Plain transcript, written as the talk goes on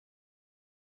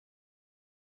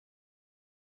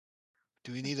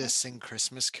Do we need to sing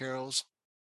Christmas carols?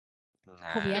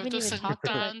 We haven't even talked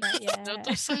about that yet. 有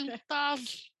到聖誕。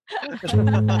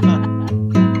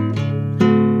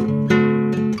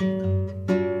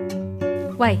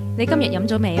喂，你今日飲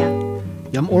咗未啊？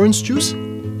飲 orange juice?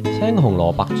 青紅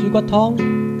蘿蔔豬骨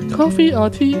湯 Coffee or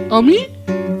tea or me?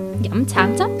 飲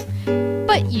橙汁？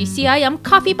不如試下飲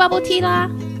coffee bubble tea 啦。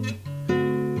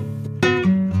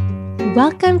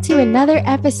Welcome to another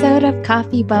episode of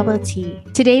Coffee Bubble Tea.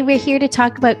 Today we're here to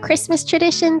talk about Christmas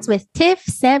traditions with Tiff,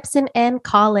 Samson, and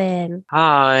Colin.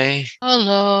 Hi.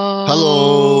 Hello.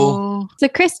 So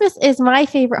Christmas is my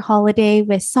favorite holiday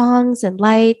with songs and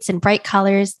lights and bright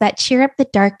colors that cheer up the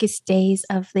darkest days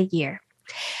of the year.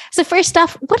 So first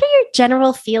off, what are your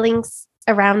general feelings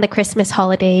around the Christmas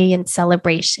holiday and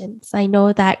celebrations? I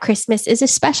know that Christmas is a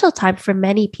special time for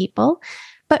many people,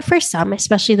 but for some,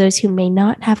 especially those who may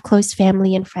not have close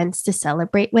family and friends to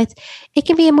celebrate with, it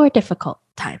can be a more difficult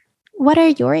time. What are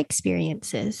your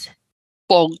experiences?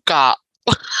 放假，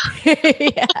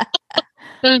 Yeah.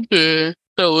 跟住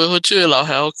就會好中意留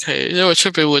喺屋企，因為出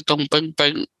邊會凍冰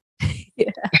冰。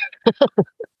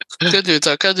跟住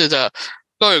就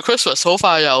過完 Christmas 好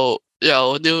快又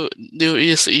New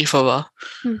Year's Eve 啊嘛。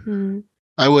Mm-hmm.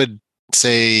 I would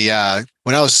say,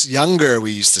 when I was younger,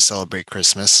 we used to celebrate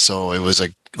Christmas. So it was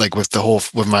like with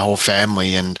my whole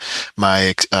family and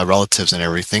my relatives and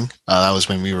everything. That was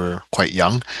when we were quite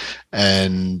young,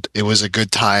 and it was a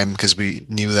good time because we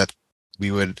knew that we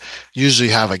would usually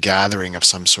have a gathering of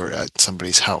some sort at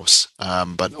somebody's house.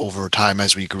 But over time,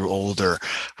 as we grew older,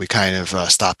 we kind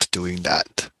of stopped doing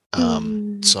that.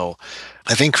 So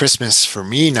I think Christmas for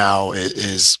me now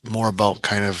is more about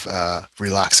kind of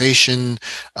relaxation,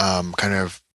 kind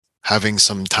of having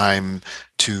some time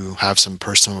to have some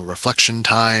personal reflection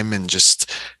time and just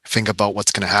think about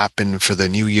what's going to happen for the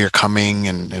new year coming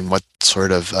and what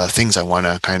sort of things I want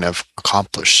to kind of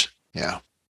accomplish. Yeah.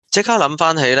 即刻諗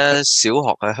翻起咧，小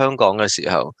學喺香港嘅時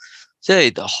候，即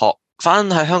係學翻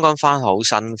喺香港翻學好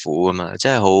辛苦噶嘛，即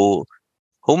係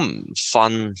好唔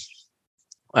分。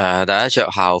大家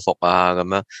着校服啊咁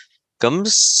樣，咁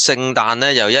聖誕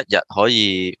咧有一日可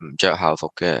以唔着校服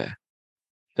嘅，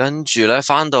跟住咧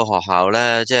翻到學校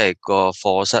咧，即係個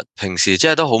課室平時即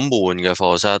係都好悶嘅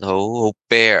課室，好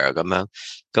bare 咁樣，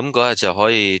咁嗰日就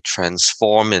可以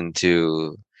transform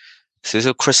into 少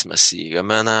少 Christmas 咁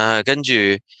樣啦，跟住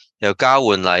又交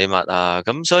換禮物啊，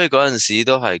咁所以嗰陣時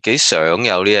都係幾想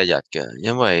有呢一日嘅，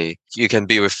因為 you can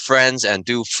be with friends and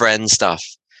do friend stuff，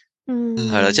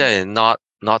 係啦，即係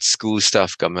not school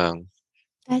stuff 咁樣，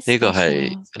呢個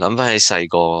係諗翻起細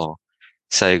個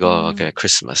嘅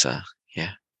Christmas 啊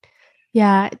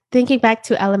Yeah, thinking back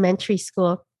to elementary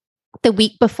school, the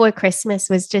week before Christmas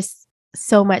was just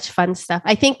so much fun stuff.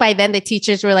 I think by then the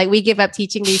teachers were like, we give up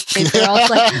teaching these kids. They're all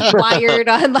like wired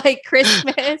on like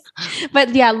Christmas.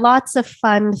 But yeah, lots of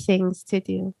fun things to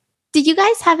do. Did you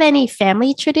guys have any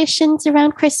family traditions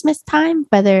around Christmas time?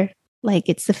 Whether like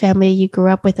it's the family you grew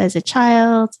up with as a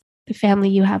child, the family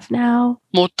you have now?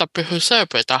 冇特別去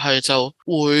celebrate， 但係就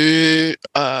會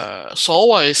所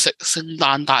謂食聖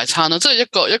誕大餐啦，即係一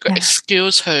個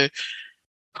excuse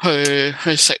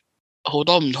去食好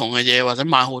多唔同嘅嘢，或者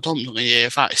買好多唔同嘅嘢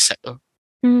翻嚟食咯。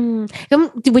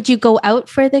Would you go out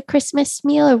for the Christmas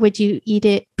meal or would you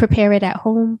prepare it at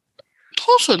home? 通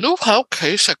常都喺屋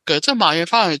企食嘅，即係買嘢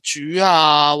翻嚟煮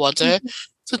啊，或者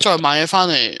即係再買嘢翻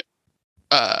嚟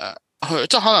去，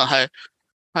即係可能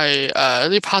係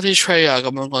啲 party tray 啊咁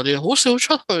樣嗰啲，好少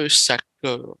出去食噶。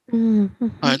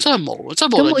係真係冇，即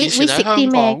係無論以前喺香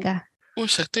港會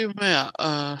食啲咩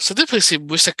啊？食啲平時唔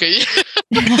會食嘅嘢。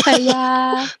係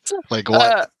啊，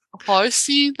海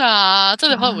鮮啊，即係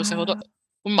你可能會食好多，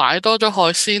會買多咗海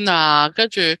鮮啊，跟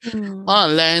住可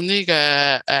能靚啲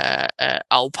嘅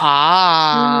牛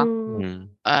扒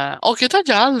啊。我記得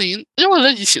有一年，因為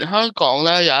咧以前香港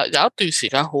咧有一段時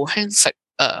間好興食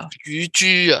乳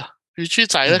豬啊。乳豬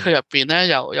仔咧，佢入邊咧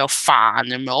有飯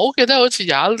咁樣。我記得好似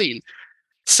有一年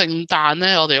聖誕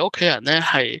咧，我哋屋企人咧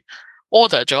係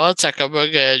order 咗一隻咁樣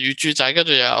嘅乳豬仔，跟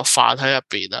住又有飯喺入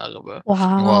邊啊咁樣。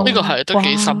哇！呢個係都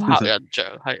幾深刻印象，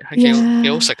係幾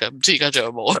好食嘅。唔知而家仲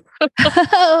有冇？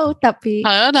好特別。係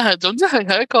啊，但係總之係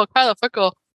一個 kind of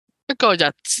一個日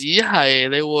子係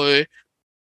你會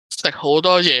食好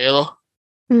多嘢咯。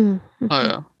係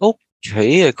啊。屋企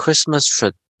嘅 Christmas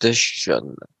tradition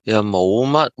又冇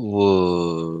乜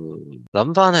喎，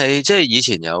諗翻起即係以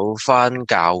前有翻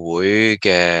教會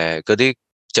嘅嗰啲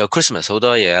就 Christmas 好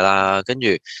多嘢啦，跟住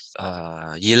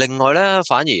而另外咧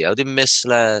反而有啲 miss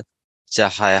咧，就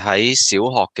係喺小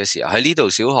學嘅時候喺呢度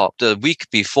小學 the week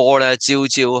before 咧朝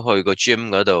去個 gym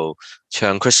嗰度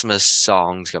唱 Christmas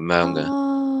songs 咁樣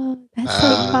嘅。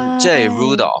即係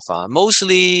Rudolph 啊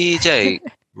 ，mostly 即係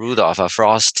Rudolph 啊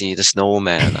 ，Frosty the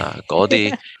Snowman 啊，嗰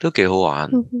啲都幾好玩。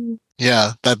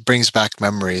Yeah, that brings back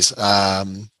memories.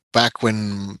 Back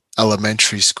when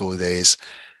elementary school days,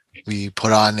 we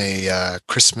put on a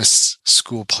Christmas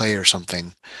school play or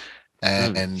something,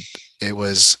 and it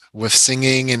was with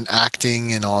singing and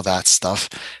acting and all that stuff.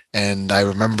 And I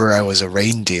remember I was a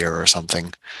reindeer or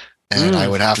something, and I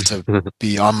would have to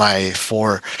be on my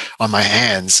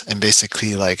hands and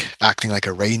basically like acting like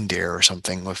a reindeer or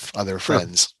something with other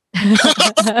friends.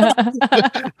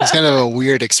 It's kind of a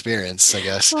weird experience, I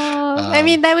guess. I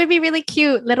mean, that would be really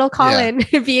cute, little Colin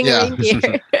being a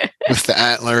reindeer with the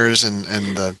antlers and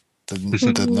the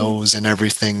nose and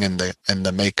everything and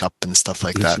the makeup and stuff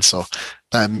like that. So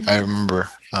I remember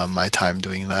my time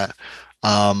doing that.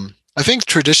 I think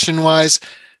tradition-wise,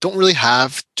 don't really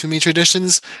have too many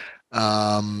traditions.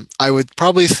 I would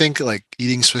probably think like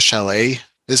eating Swiss chalet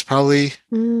is probably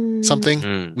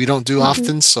something we don't do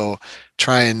often. So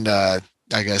try and I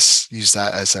guess use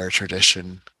that as our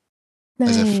tradition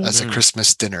as a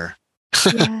Christmas dinner.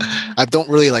 I don't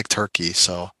really like turkey,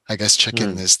 so I guess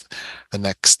chicken is the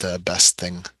next best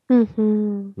thing.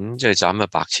 即係斬個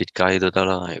白切雞都得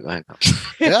啦，如果係咁。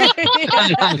Yeah,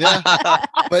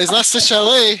 but it's not Swiss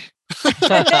chalet.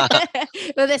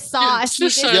 With the sauce. The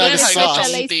sauce.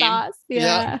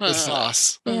 Yeah. The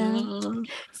sauce. Yeah.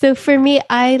 So for me,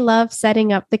 I love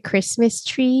setting up the Christmas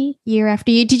tree year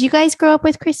after year. Did you guys grow up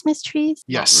with Christmas trees?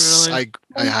 Yes, really.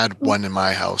 I had one in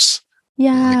my house.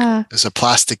 Yeah. Like, it's a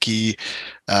plasticky.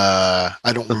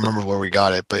 I don't remember where we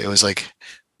got it, but it was like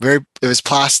it was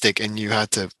plastic, and you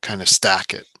had to kind of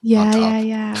stack it.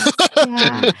 Yeah.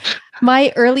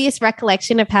 My earliest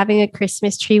recollection of having a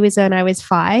Christmas tree was when I was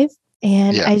 5.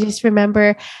 And I just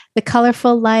remember the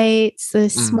colorful lights, the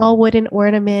small wooden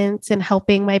ornaments, and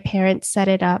helping my parents set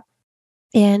it up.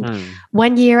 And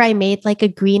one year I made like a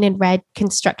green and red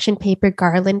construction paper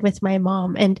garland with my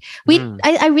mom. And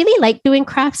I really like doing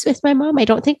crafts with my mom. I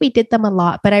don't think we did them a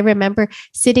lot, but I remember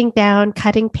sitting down,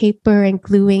 cutting paper and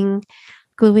gluing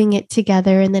it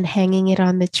together and then hanging it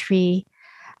on the tree.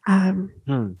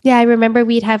 Yeah, I remember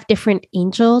we'd have different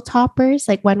angel toppers.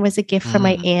 Like one was a gift from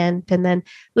my aunt, and then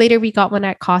later we got one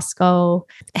at Costco.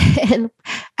 And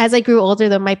as I grew older,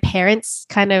 though, my parents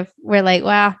kind of were like,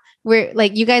 wow, we're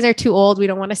like, you guys are too old. We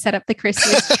don't want to set up the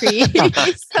Christmas tree.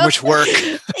 So, Much work.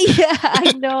 Yeah,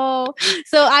 I know.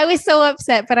 So I was so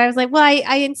upset, but I was like, well,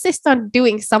 I insist on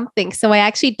doing something. So I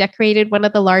actually decorated one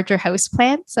of the larger house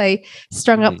plants. I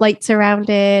strung up lights around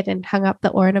it and hung up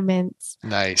the ornaments.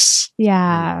 Nice.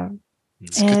 Yeah.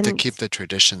 It's good to keep the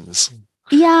traditions.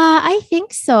 Yeah, I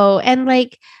think so. And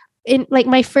like in like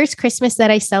my first Christmas that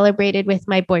I celebrated with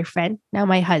my boyfriend, now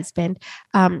my husband,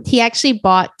 he actually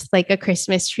bought like a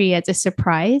Christmas tree as a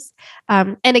surprise.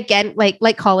 And again, like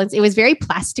Colin's, it was very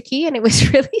plasticky and it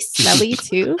was really smelly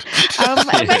too.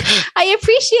 But I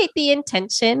appreciate the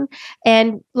intention.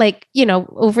 And like, you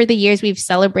know, over the years, we've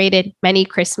celebrated many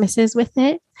Christmases with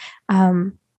it.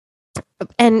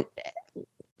 And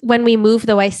when we moved,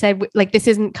 though, I said, like, this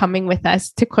isn't coming with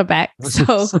us to Quebec.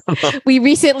 So we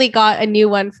recently got a new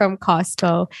one from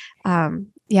Costco.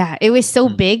 Yeah, it was so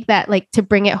big that, like, to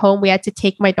bring it home, we had to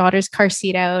take my daughter's car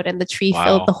seat out and the tree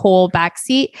filled the whole back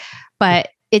seat. But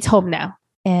it's home now.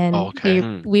 And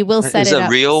we will set it up. Is it a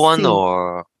real one soon.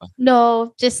 or?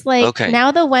 No, just like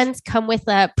now the ones come with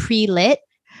a pre-lit.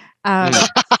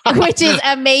 Which is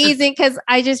amazing because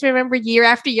I just remember year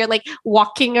after year, like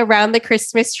walking around the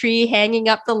Christmas tree, hanging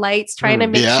up the lights, trying to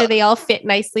make sure they all fit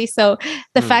nicely. So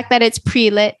the fact that it's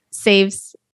pre-lit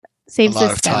saves a lot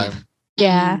us of time.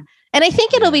 Yeah. And I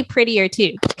think it'll be prettier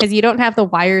too because you don't have the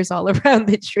wires all around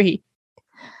the tree.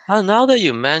 Now that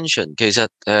you mentioned, 其實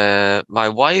my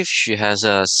wife, she has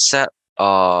a set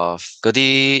of 嗰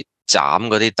啲斬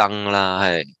嗰啲燈啦，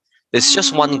係 it's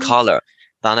just one color.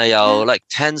 但係有 like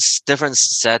 10 different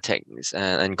settings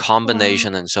and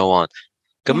combination and so on。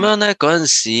咁樣咧嗰陣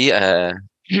時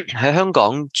喺香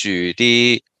港住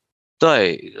啲都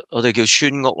係我哋叫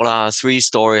村屋啦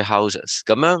 ，3-story houses。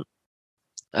咁樣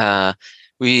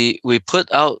we put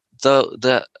out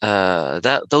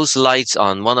those lights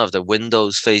on one of the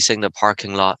windows facing the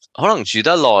parking lot。可能住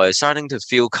得耐 starting to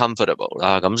feel comfortable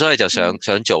啦，咁所以就想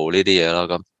做呢啲嘢咯。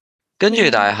咁跟住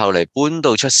但係後嚟搬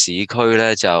到出市區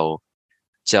咧就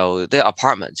啲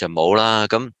apartment 就冇啦，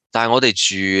咁但係我哋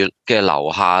住嘅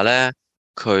樓下咧，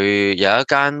佢有一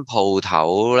間鋪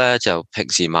頭咧，就平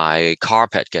時賣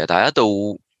carpet 嘅，但係一到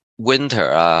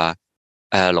winter 啊，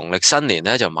農曆新年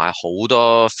咧就買好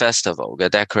多 festival 嘅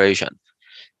decoration，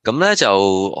咁咧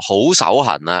就好手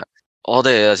痕啦。我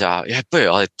哋就話，不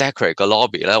如我哋 decorate 個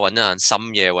lobby 咧，揾一陣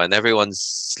深夜 when everyone's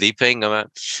sleeping 咁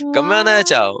樣咧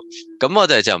就，咁我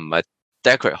哋就唔係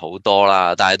decorate 好多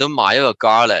啦，但係都買一個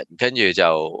garland，跟住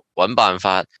就揾辦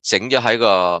法整咗喺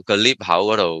個 lift 口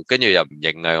嗰度，跟住又唔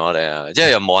認啊我哋啊，即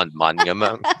係又冇人問咁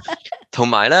樣。同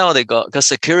埋咧，我哋個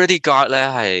security guard 咧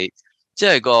係即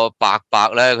係個伯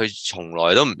伯咧，佢從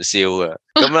來都唔笑嘅，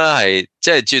咁咧係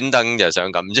即係專登就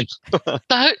想咁啫。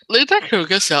但係你 decorate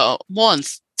嘅時候冇人。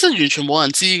即係完全冇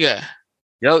人知嘅，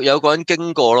有個人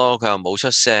經過咯，佢又冇出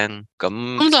聲，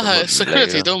咁但係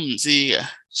security 都唔知嘅。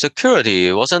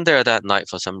Security wasn't there that night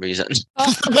for some reason. 好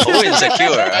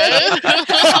insecure.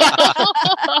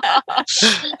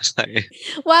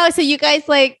 Wow, so you guys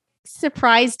like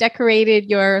surprise decorated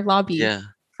your lobby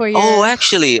for your... Oh,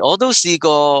 actually, 我都試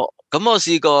過，咁我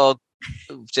試過，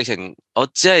直情我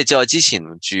即係在之前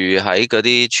住喺嗰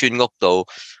啲村屋度。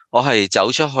我係走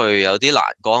出去有啲欄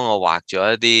杆，我畫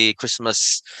咗一啲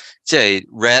Christmas， 即係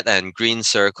red and green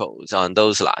circles on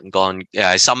those 欄杆，又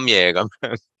係深夜咁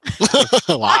樣。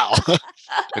Wow！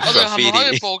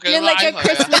 You're like a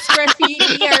Christmas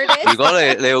graffiti artist。如果你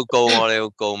要告我，你要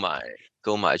告埋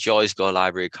Joyce 個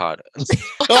library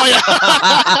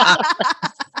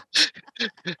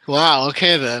card。Wow,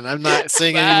 okay then. I'm not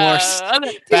saying any more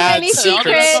bad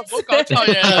secrets. We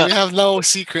have no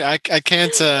secret. I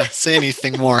can't say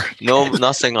anything more. No,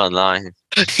 nothing online.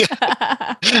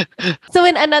 So,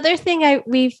 another thing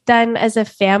we've done as a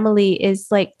family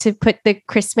is like to put the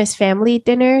Christmas family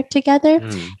dinner together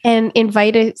and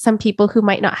invite some people who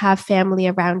might not have family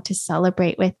around to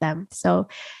celebrate with them. So,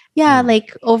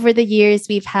 like over the years,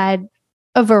 we've had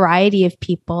a variety of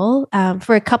people.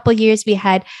 For a couple years, we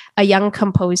had a young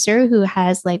composer who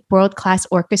has like world-class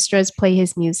orchestras play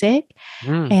his music.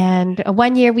 And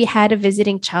one year we had a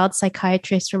visiting child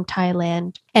psychiatrist from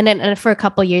Thailand. And then for a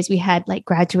couple years, we had like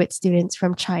graduate students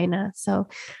from China. So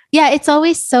it's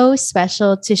always so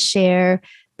special to share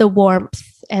the warmth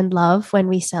and love when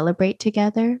we celebrate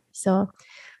together. So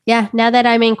now that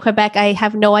I'm in Quebec, I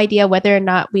have no idea whether or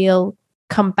not we'll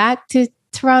come back to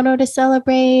Toronto to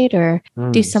celebrate or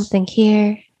do something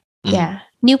here.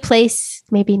 New place,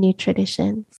 maybe new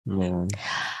traditions.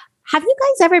 Have you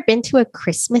guys ever been to a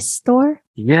Christmas store?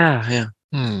 Yeah.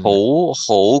 好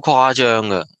誇張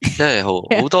㗎，即係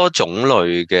好多種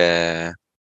類嘅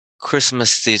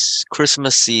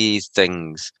Christmassy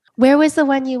things. Where was the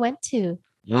one you went to?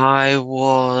 I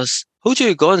was 好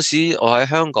似嗰陣時我喺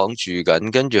香港住緊，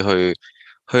跟住去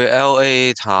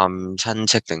LA 探親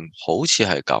戚定好似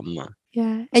係咁啊。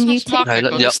Yeah, and you take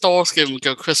stores give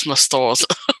Christmas stores.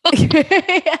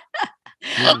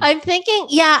 I'm thinking,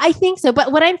 I think so.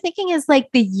 But what I'm thinking is like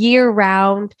the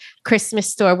year-round Christmas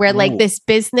store where like this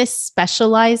business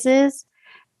specializes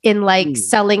in like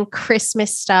selling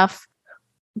Christmas stuff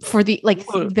for the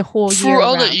the whole year.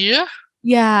 Throughout the year?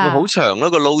 Yeah. 好長咯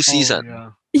個 low season.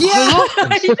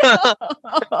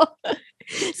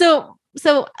 So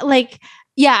like.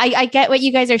 Yeah, I get what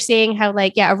you guys are saying, how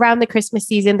like, around the Christmas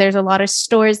season, there's a lot of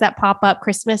stores that pop up,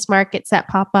 Christmas markets that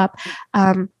pop up.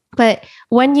 But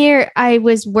one year I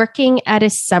was working at a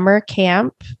summer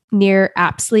camp near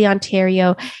Apsley,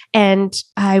 Ontario, and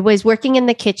I was working in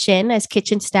the kitchen as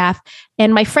kitchen staff.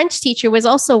 And my French teacher was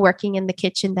also working in the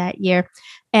kitchen that year.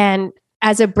 And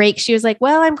as a break, she was like,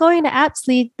 well, I'm going to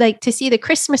Apsley like to see the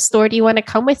Christmas store. Do you want to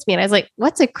come with me? And I was like,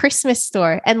 what's a Christmas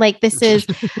store? And like, this is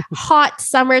hot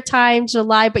summertime,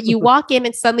 July, but you walk in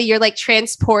and suddenly you're like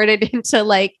transported into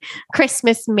like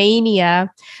Christmas mania.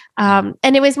 And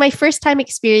it was my first time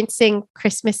experiencing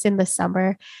Christmas in the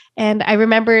summer. And I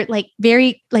remember like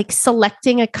very like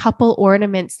selecting a couple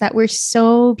ornaments that were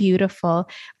so beautiful,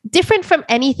 different from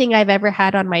anything I've ever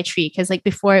had on my tree. Cause like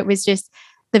before it was just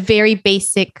the very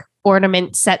basic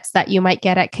ornament sets that you might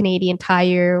get at Canadian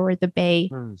Tire or the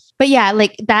Bay. But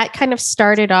like that kind of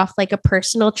started off like a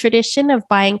personal tradition of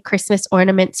buying Christmas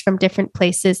ornaments from different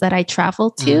places that I travel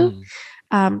to.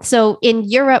 So in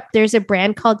Europe, there's a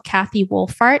brand called Kathy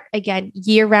Wolfart, again,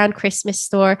 year-round Christmas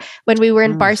store. When we were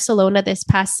in Barcelona this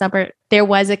past summer, there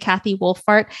was a Kathy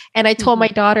Wolfart. And I told my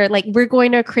daughter, like, we're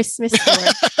going to a Christmas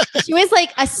store. She was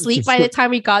like asleep by the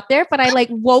time we got there, but I like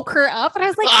woke her up and I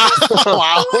was like,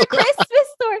 wow, Christmas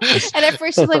store. And at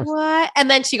first she's like, what?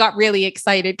 And then she got really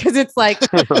excited because it's like,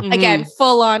 again,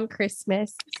 full on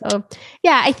Christmas. So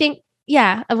I think,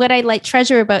 what I like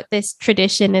treasure about this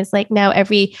tradition is like now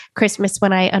every Christmas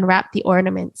when I unwrap the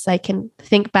ornaments, I can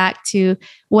think back to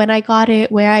when I got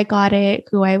it, where I got it,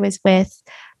 who I was with,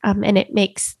 and it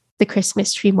makes the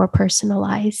Christmas tree more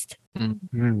personalized.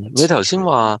 你頭先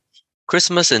話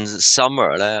Christmas in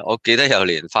summer 咧，我記得有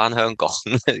年翻香港，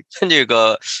跟住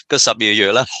個12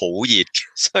月咧好熱，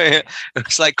所以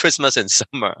it's like Christmas in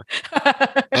summer.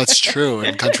 That's true.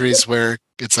 In countries where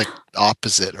it's like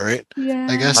opposite, right? Yeah.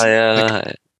 I guess. 係啊， Like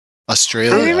係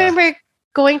Australia. I remember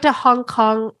going to Hong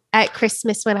Kong at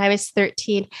Christmas when I was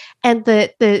 13, and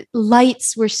the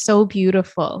lights were so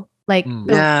beautiful. Like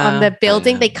on the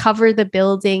building, they cover the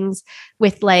buildings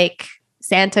with like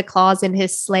Santa Claus in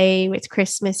his sleigh with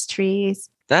Christmas trees.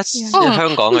 That's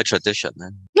香港嘅 tradition 咧。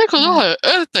呢個都係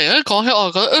突然間講起，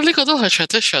我覺得呢個都係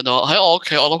tradition 喎。喺我屋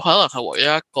企，我諗可能係唯一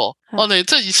一個。我哋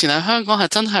即係以前喺香港係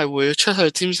真係會出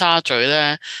去尖沙咀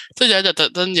咧，即係有一日特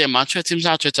登夜晚出去尖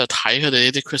沙咀就睇佢哋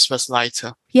呢啲 Christmas lights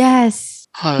啊。Yes.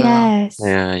 係啊。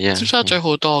Yeah. 尖沙咀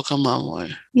好多㗎嘛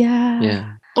會。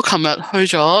Yeah. 我琴日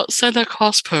去咗 Santa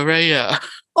Claus Parade 啊。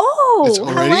Oh,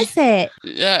 how was it?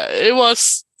 Yeah, it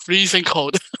was freezing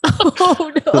cold. Oh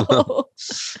no.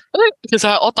 其實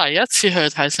係我第一次去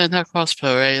睇 Santa Claus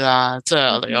Parade 啦，即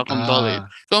係我嚟咗咁多年。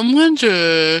咁跟住，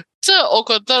即係我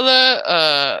覺得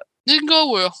咧，應該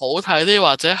會好睇啲，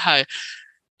或者係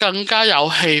更加有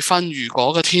氣氛。如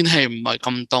果個天氣唔係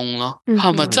咁凍咯，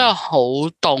係咪真係好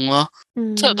凍咯？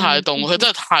真係太凍，佢真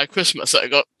係太 Christmas 嚟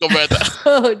個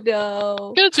weather。Oh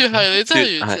no. 跟住係你真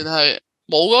係完全係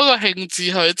冇嗰個興致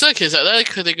去，即係其實咧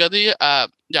佢哋嗰啲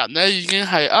人咧已經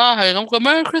係係咁個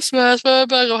Merry Christmas 咁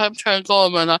係咁唱歌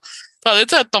咁樣啦。但係你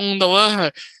真係凍到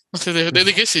咧係，你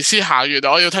哋幾時先行完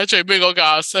啊？我要睇最尾嗰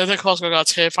架 Santa Claus 嗰架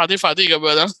車，快啲咁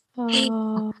樣啦。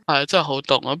係真係好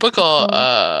凍啊！不過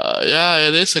yeah,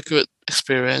 it is a good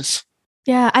experience.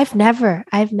 Yeah, I've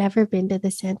never been to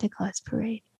the Santa Claus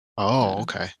parade. Oh,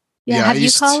 okay. Yeah, have you,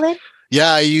 Colin?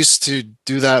 Yeah, I used to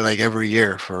do that like every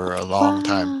year for a long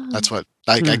time. That's what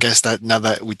I guess that now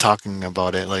that we're talking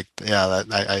about it, like, yeah,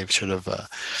 that I should have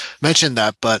mentioned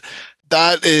that, but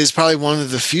that is probably one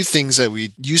of the few things that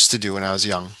we used to do when I was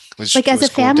young. Like as a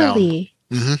family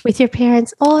with your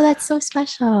parents. Oh, that's so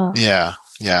special. Yeah,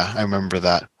 I remember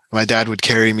that. My dad would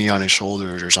carry me on his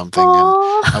shoulders or something,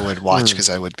 and I would watch because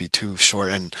I would be too short,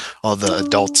 and all the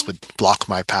adults would block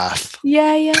my path.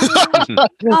 Yeah. In front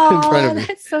of me.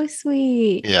 That's so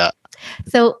sweet. Yeah.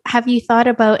 So have you thought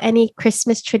about any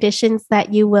Christmas traditions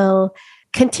that you will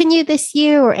continue this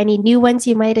year, or any new ones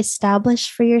you might establish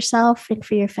for yourself and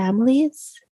for your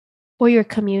families or your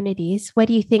communities? What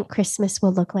do you think Christmas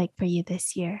will look like for you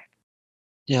this year?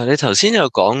 Yeah, 你頭先有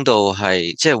講到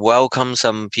係即係 welcome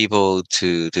some people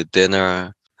to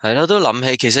dinner， 係咯，都諗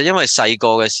起其實因為細個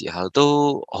嘅時候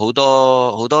都好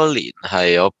多年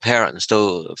係我 parents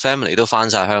都 family 都返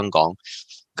晒香港，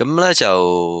咁咧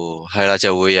就係啦，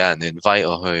就會有人 invite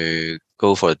我去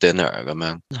go for dinner 咁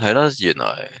樣，係咯，原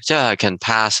來即係 I can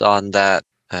pass on that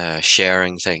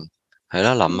sharing thing， 係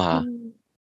咯，諗下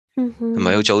係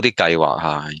咪要早啲計劃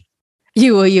下？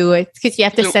 You will, because you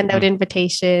have to send out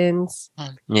invitations.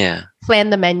 Yeah. Plan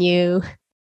the menu.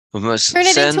 Turn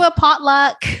it into a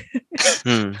potluck.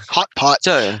 Hot pot.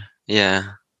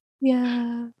 Yeah.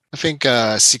 Yeah. I think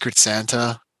Secret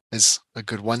Santa is a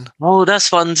good one. Oh, that's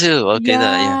fun too. Okay,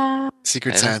 yeah.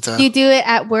 Secret Santa. Do you do it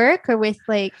at work or with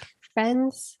like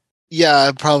friends?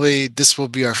 Yeah, probably this will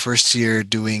be our first year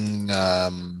doing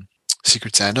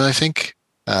Secret Santa, I think,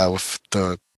 with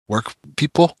the work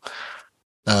people.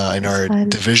 In our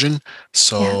division,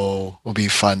 so it'll be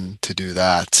fun to do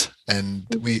that. And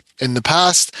we in the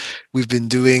past we've been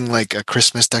doing like a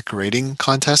Christmas decorating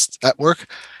contest at work,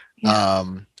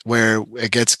 where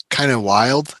it gets kind of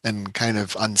wild and kind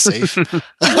of unsafe.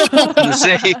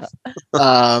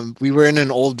 We were in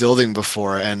an old building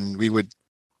before, and we would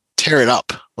tear it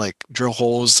up, like drill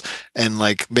holes and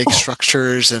like make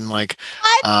structures and like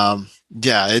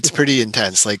yeah, it's pretty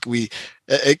intense. Like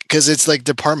because it's like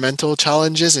departmental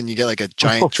challenges, and you get like a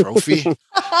giant trophy.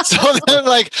 So then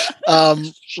like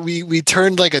we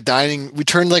turned like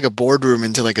a boardroom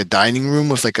into like a dining room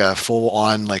with like a full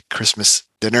on like Christmas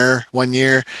dinner one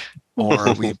year,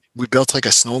 or we built like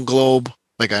a snow globe,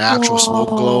 like an actual snow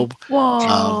globe.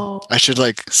 Whoa. I should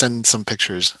like send some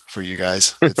pictures for you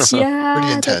guys. It's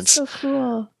pretty intense. That's so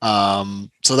cool.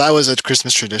 So that was a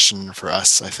Christmas tradition for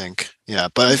us, I think. Yeah,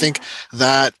 but I think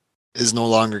that is no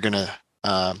longer gonna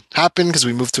happen because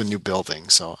we moved to a new building.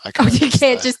 So you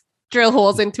can't just drill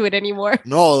holes into it anymore.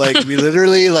 No, like we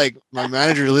literally, like my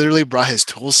manager literally brought his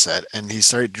tool set and he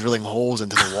started drilling holes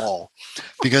into the wall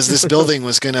because this building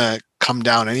was gonna come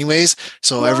down anyways.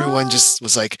 So everyone just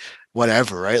was like,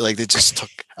 whatever, right? Like they just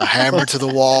took a hammer to the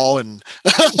wall and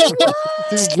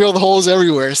just drilled holes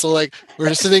everywhere. So like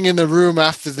we're sitting in the room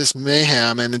after this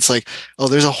mayhem, and it's like, oh,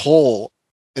 there's a hole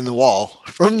in the wall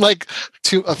from like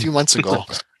a few months ago.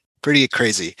 Pretty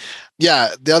crazy.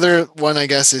 Yeah, the other one I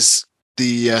guess is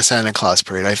the Santa Claus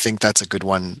parade. I think that's a good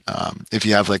one. If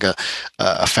you have like a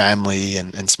family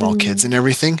and small kids and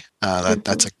everything,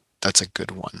 that's a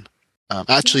good one.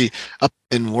 Actually, up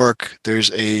in work,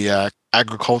 there's a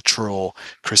agricultural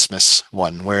Christmas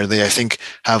one where they, I think,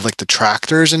 have like the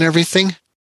tractors and everything,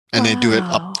 and they do it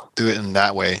in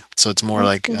that way. So it's more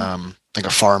like a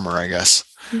farmer, I guess.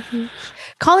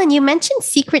 Colin, you mentioned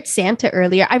Secret Santa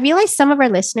earlier. I realize some of our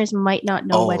listeners might not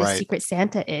know what a Secret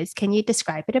Santa is. Can you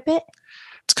describe it a bit?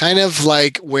 It's kind of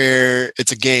like where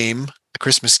it's a game, a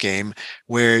Christmas game,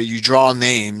 where you draw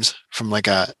names from like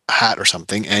a hat or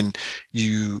something, and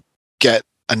you get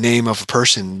a name of a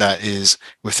person that is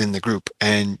within the group,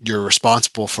 and you're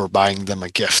responsible for buying them a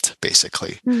gift,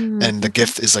 basically. And the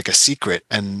gift is like a secret,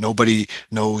 and nobody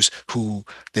knows who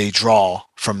they draw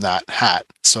from that hat.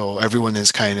 So everyone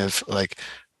is kind of like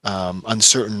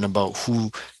uncertain about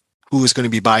who is going to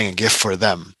be buying a gift for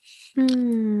them.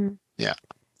 Yeah.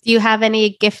 Do you have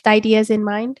any gift ideas in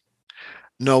mind?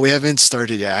 No, we haven't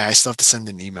started yet. I still have to send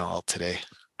an email out today.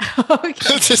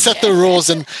 Okay. To set the rules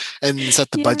and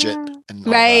set the budget. And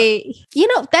right. That. You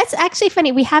know, that's actually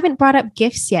funny. We haven't brought up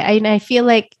gifts yet. And I feel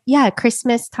like,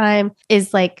 Christmas time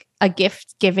is like a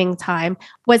gift giving time.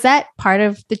 Was that part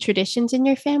of the traditions in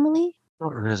your family?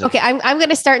 Not really. Okay, I'm going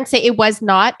to start and say it was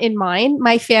not in mine.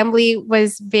 My family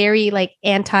was very like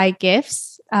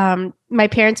anti-gifts. My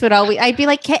parents would always, I'd be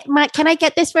like, can I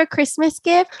get this for a Christmas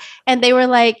gift? And they were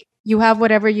like, you have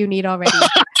whatever you need already.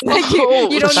 Like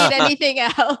you don't need anything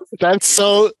else. That's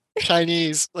so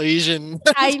Chinese, Asian.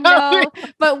 I know.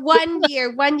 But one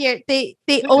year, they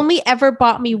only ever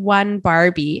bought me one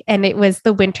Barbie, and it was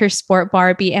the winter sport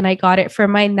Barbie, and I got it for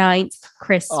my 9th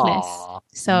Christmas. Aww,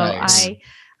 so nice.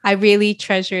 I really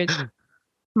treasured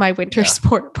my winter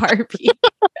sport Barbie.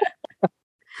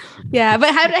 Yeah,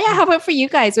 but how about for you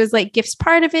guys? Was like gifts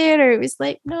part of it, or it was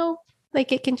like no,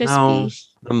 like it can just be.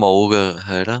 冇嘅，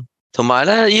係啦。同埋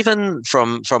咧 even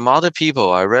from other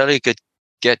people, I rarely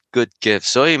get good gifts.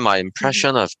 So my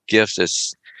impression of gifts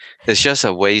is it's just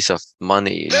a waste of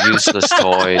money, useless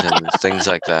toys and things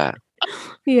like that.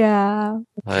 Yeah.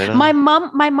 My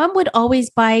mom would always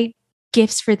buy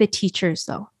gifts for the teachers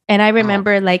though. And I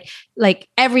remember like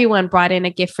everyone brought in a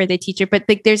gift for the teacher, but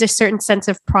like there's a certain sense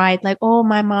of pride, like, oh,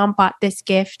 my mom bought this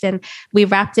gift and we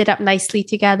wrapped it up nicely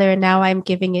together and now I'm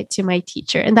giving it to my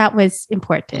teacher. And that was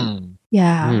important.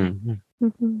 Yeah.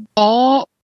 我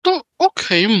都屋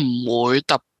企唔會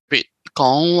特別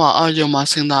講話要買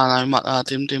聖誕禮物啊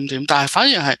點，但係反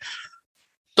而係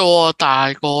到我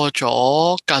大個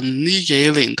咗近呢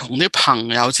幾年同啲朋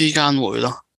友之間會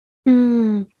咯。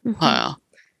係啊。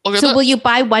So will you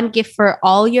buy one gift for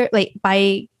all your, like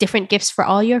buy different gifts for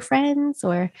all your friends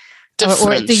or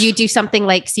do you do something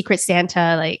like Secret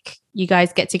Santa, like you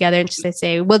guys get together and just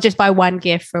say, we'll just buy one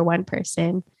gift for one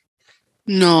person?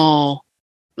 No,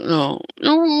 因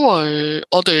為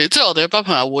我哋一班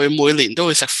朋友會每年都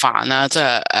會食飯啦，即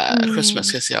係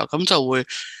Christmas 嘅時候，咁就會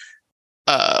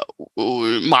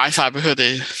會買晒俾佢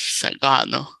哋成家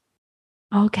人咯。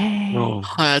OK，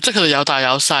係啊，即係佢哋有大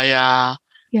有細啊。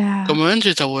咁樣跟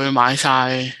住就會買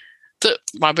晒，即係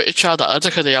買俾 each other 啦，即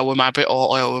係佢哋又會買俾我，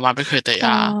我又會買俾佢哋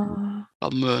啊，咁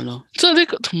樣咯。即係呢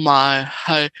個同埋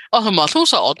係同埋通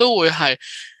常我都會係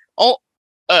我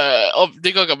唔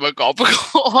應該咁樣講，不過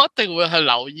我一定會係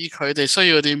留意佢哋需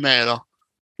要啲咩咯。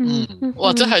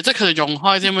或者係即係佢哋用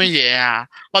開啲乜嘢啊，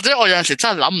或者我有陣時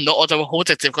真係諗唔到，我就會好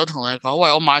直接咁同你講，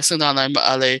喂，我買聖誕禮物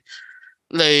啊，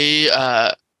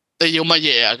你要乜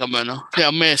嘢啊？咁樣咯，你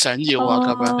有咩想要啊？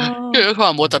咁樣，跟住如果佢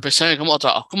話冇特別想要，咁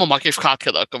我買 gift card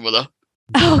㗎啦，咁樣咯。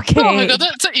OK，因為我係覺得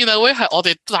即係 in a way 係我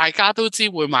哋大家都知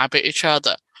會買俾 each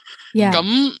other。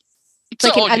咁即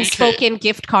係 like an unspoken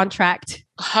gift contract。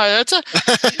係啊，即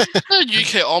係與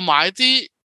其我買啲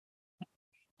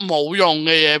冇用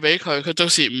嘅嘢俾佢，佢到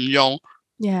時唔用。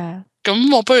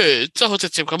咁我不如即係好直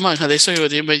接咁問佢你需要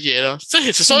啲乜嘢咯，即係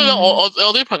其實所以我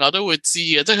啲朋友都會知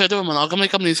嘅，即係佢都會問我咁你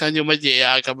今年想要乜嘢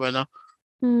啊咁樣咯。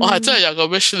我係真係有個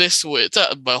wish list 會，即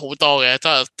係唔係好多嘅，即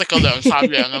係得嗰2-3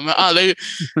樣咁樣啊。你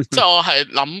即係我係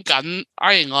諗緊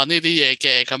eyeing on 呢啲嘢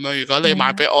嘅咁樣，如果你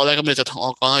買俾我咧，咁你就同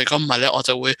我講啦。如果唔係咧，我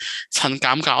就會趁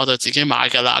減價我就自己買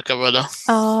㗎啦咁樣咯。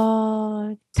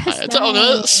係即係我覺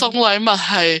得送禮物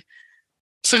係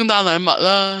聖誕禮物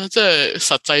啦，即係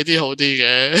實際啲好啲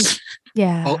嘅。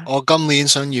我今年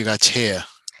想要架車啊！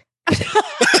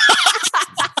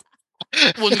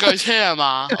玩具車係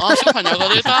嘛？小朋友嗰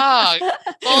啲得，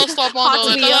幫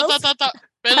到你得，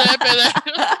俾你。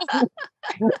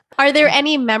Are there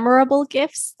any memorable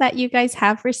gifts that you guys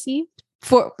have received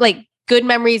for like good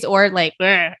memories or like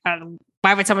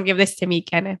why would someone give this to me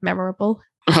kind of memorable?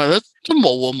 係咯，都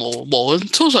冇，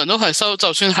通常都係收，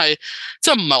就算係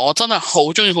即係唔係我真係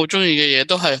好中意嘅嘢，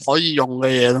都係可以用嘅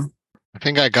嘢咯。I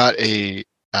think I got it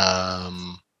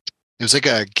was like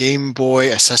a Game Boy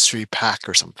accessory pack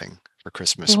or something for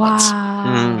Christmas once.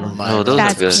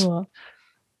 That's cool.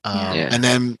 And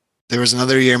then there was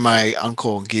another year my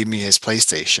uncle gave me his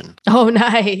PlayStation. Oh,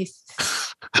 nice.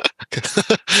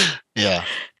 Yeah.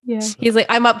 He's like,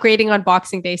 I'm upgrading on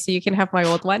Boxing Day, so you can have my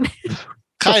old one.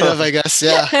 Kind of, I guess.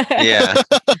 Yeah. Yeah.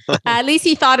 At least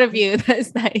he thought of you.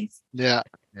 That's nice. Yeah.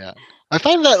 I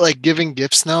find that like giving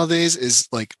gifts nowadays is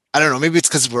like, I don't know, maybe it's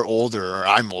because we're older or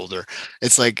I'm older.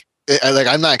 It's like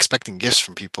I'm not expecting gifts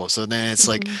from people. So then it's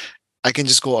like I can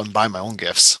just go out and buy my own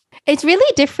gifts. It's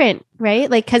really different, right?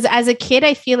 Like, because as a kid,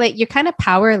 I feel like you're kind of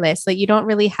powerless. Like you don't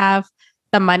really have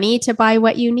the money to buy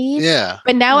what you need. Yeah.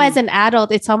 But now as an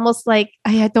adult, it's almost like,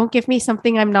 don't give me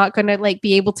something I'm not going to like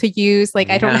be able to use. Like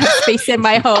I don't have space in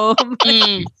my home.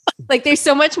 Like there's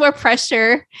so much more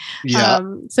pressure. Yeah.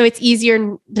 So it's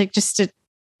easier like just to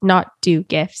not do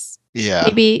gifts. Yeah.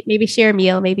 Maybe share a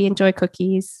meal, maybe enjoy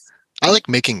cookies. I like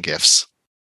making gifts.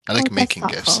 I like making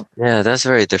gifts. Yeah, that's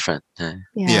very different.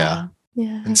 Yeah.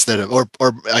 Instead of, or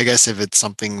I guess if it's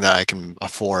something that I can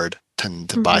afford, tend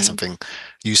to buy something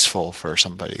useful for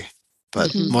somebody.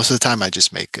 But most of the time I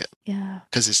just make it. Yeah.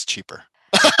 Because it's cheaper.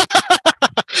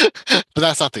 But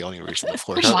that's not the only reason, of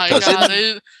course. 唔係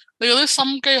㗎，你嗰啲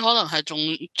心機可能係仲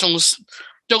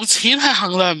用錢係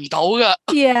衡量唔到㗎。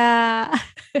Yeah.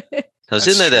 頭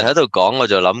先你哋喺度講，我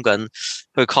就諗緊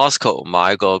去 Costco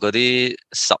買過嗰啲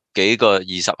10幾個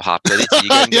20盒嗰啲紙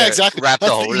巾 Yeah, exactly. wrap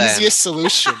到好 That's the 靚， easiest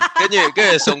solution.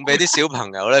 跟住送俾啲小朋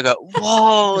友咧，佢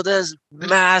哇 that's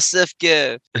massive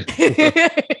gift.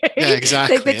 Yeah,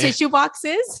 exactly. Like the tissue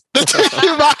boxes. The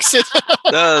tissue boxes.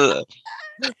 That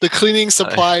The cleaning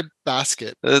supply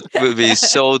basket. would be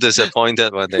so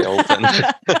disappointed when they open.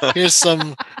 Here's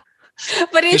some.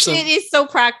 But it some- is so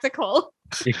practical.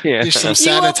 Yeah. Here's some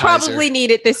You will sanitizer. probably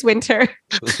need it this winter.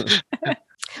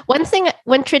 One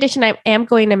tradition I am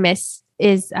going to miss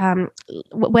is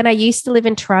when I used to live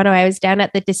in Toronto, I was down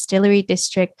at the distillery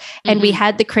district and we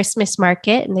had the Christmas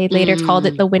market and they later called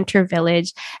it the Winter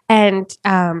Village. And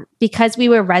because we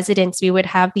were residents, we would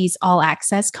have these all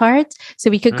access cards.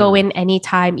 So we could go in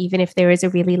anytime, even if there was a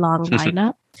really long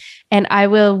lineup. And I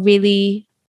will really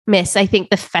miss, I think,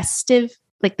 the festiveness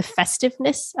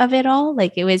of it all.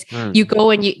 Like it was, you go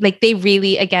and you like, they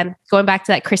really, again, going back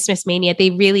to that Christmas mania,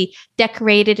 they really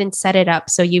decorated and set it up.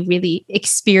 So you really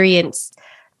experience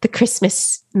the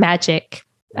Christmas magic.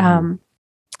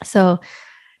 So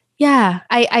yeah,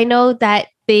 I know that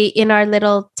in our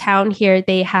little town here,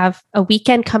 they have a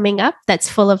weekend coming up that's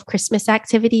full of Christmas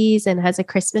activities and has a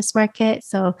Christmas market.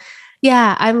 So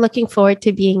yeah, I'm looking forward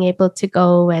to being able to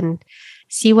go and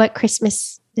see what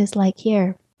Christmas is like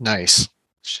here. Nice.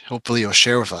 Hopefully you'll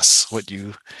share with us what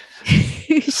you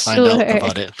find Sure. out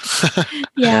about it.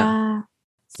 Yeah.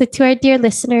 So to our dear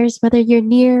listeners, whether you're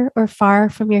near or far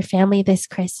from your family this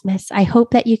Christmas, I hope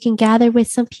that you can gather with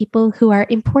some people who are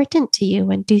important to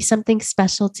you and do something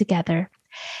special together.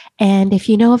 And if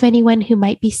you know of anyone who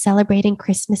might be celebrating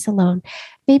Christmas alone,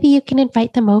 maybe you can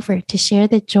invite them over to share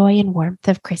the joy and warmth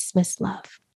of Christmas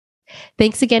love.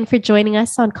 Thanks again for joining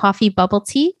us on Coffee Bubble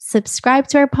Tea. Subscribe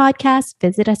to our podcast,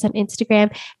 visit us on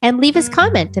Instagram, and leave us a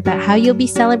comment about how you'll be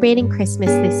celebrating Christmas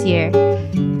this year.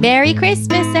 Merry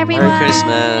Christmas, everyone! Merry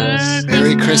Christmas!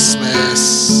 Merry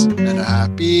Christmas and a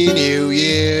Happy New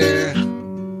Year.